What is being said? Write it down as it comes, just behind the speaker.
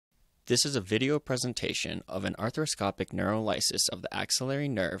This is a video presentation of an arthroscopic neurolysis of the axillary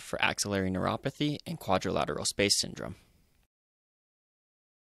nerve for axillary neuropathy and quadrilateral space syndrome.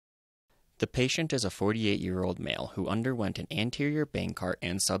 The patient is a 48-year-old male who underwent an anterior Bankart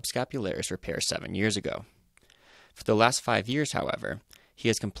and subscapularis repair 7 years ago. For the last 5 years, however, he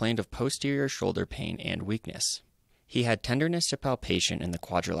has complained of posterior shoulder pain and weakness. He had tenderness to palpation in the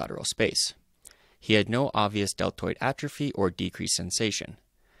quadrilateral space. He had no obvious deltoid atrophy or decreased sensation.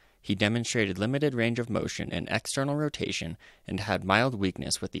 He demonstrated limited range of motion and external rotation and had mild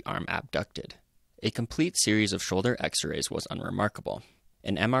weakness with the arm abducted. A complete series of shoulder x-rays was unremarkable.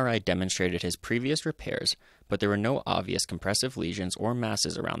 An MRI demonstrated his previous repairs, but there were no obvious compressive lesions or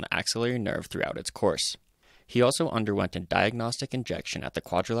masses around the axillary nerve throughout its course. He also underwent a diagnostic injection at the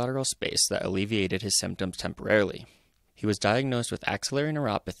quadrilateral space that alleviated his symptoms temporarily. He was diagnosed with axillary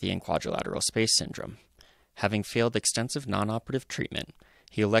neuropathy and quadrilateral space syndrome. Having failed extensive non-operative treatment,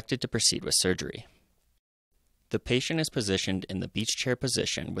 he elected to proceed with surgery. The patient is positioned in the beach chair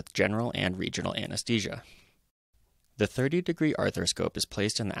position with general and regional anesthesia. The 30-degree arthroscope is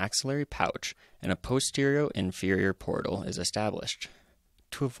placed in the axillary pouch and a posterior-inferior portal is established.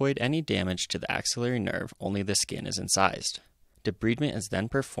 To avoid any damage to the axillary nerve, only the skin is incised. Debridement is then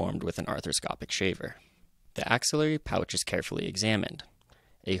performed with an arthroscopic shaver. The axillary pouch is carefully examined.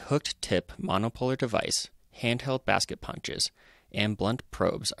 A hooked-tip monopolar device, handheld basket punches, and blunt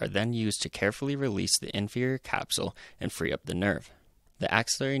probes are then used to carefully release the inferior capsule and free up the nerve. The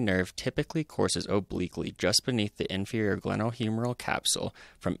axillary nerve typically courses obliquely just beneath the inferior glenohumeral capsule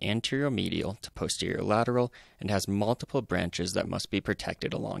from anteromedial to posterior lateral and has multiple branches that must be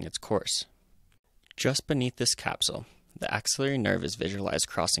protected along its course. Just beneath this capsule, the axillary nerve is visualized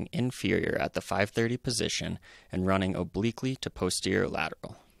crossing inferior at the 530 position and running obliquely to posterior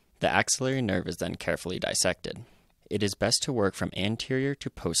lateral. The axillary nerve is then carefully dissected. It is best to work from anterior to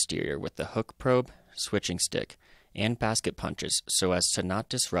posterior with the hook probe, switching stick, and basket punches so as to not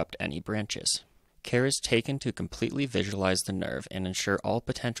disrupt any branches. Care is taken to completely visualize the nerve and ensure all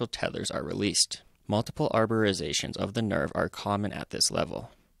potential tethers are released. Multiple arborizations of the nerve are common at this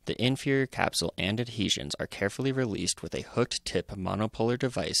level. The inferior capsule and adhesions are carefully released with a hooked tip monopolar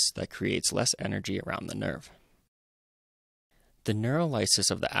device that creates less energy around the nerve. The neurolysis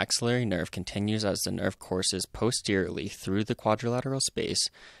of the axillary nerve continues as the nerve courses posteriorly through the quadrilateral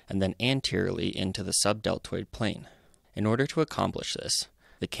space and then anteriorly into the subdeltoid plane. In order to accomplish this,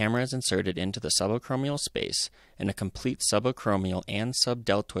 the camera is inserted into the subacromial space and a complete subacromial and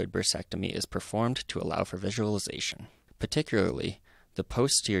subdeltoid bursectomy is performed to allow for visualization. Particularly, the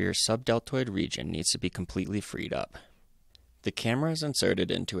posterior subdeltoid region needs to be completely freed up. The camera is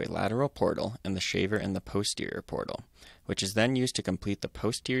inserted into a lateral portal and the shaver in the posterior portal, which is then used to complete the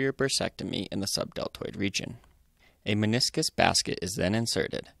posterior bursectomy in the subdeltoid region. A meniscus basket is then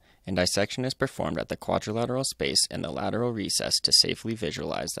inserted, and dissection is performed at the quadrilateral space in the lateral recess to safely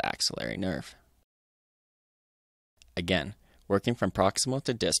visualize the axillary nerve. Again, working from proximal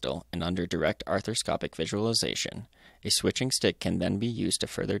to distal and under direct arthroscopic visualization, a switching stick can then be used to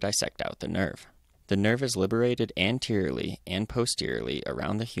further dissect out the nerve. The nerve is liberated anteriorly and posteriorly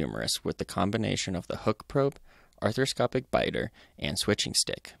around the humerus with the combination of the hook probe, arthroscopic biter, and switching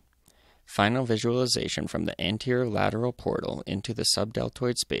stick. Final visualization from the anterior lateral portal into the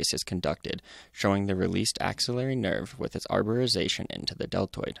subdeltoid space is conducted, showing the released axillary nerve with its arborization into the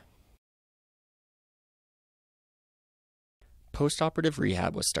deltoid. Postoperative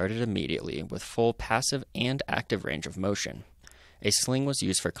rehab was started immediately with full passive and active range of motion. A sling was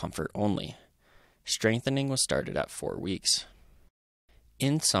used for comfort only. Strengthening was started at 4 weeks.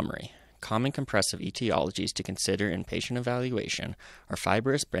 In summary, common compressive etiologies to consider in patient evaluation are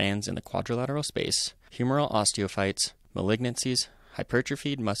fibrous bands in the quadrilateral space, humeral osteophytes, malignancies,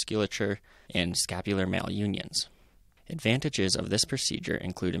 hypertrophied musculature, and scapular malunions. Advantages of this procedure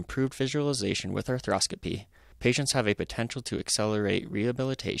include improved visualization with arthroscopy, patients have a potential to accelerate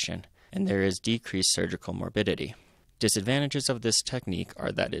rehabilitation, and there is decreased surgical morbidity. Disadvantages of this technique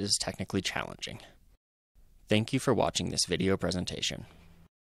are that it is technically challenging. Thank you for watching this video presentation.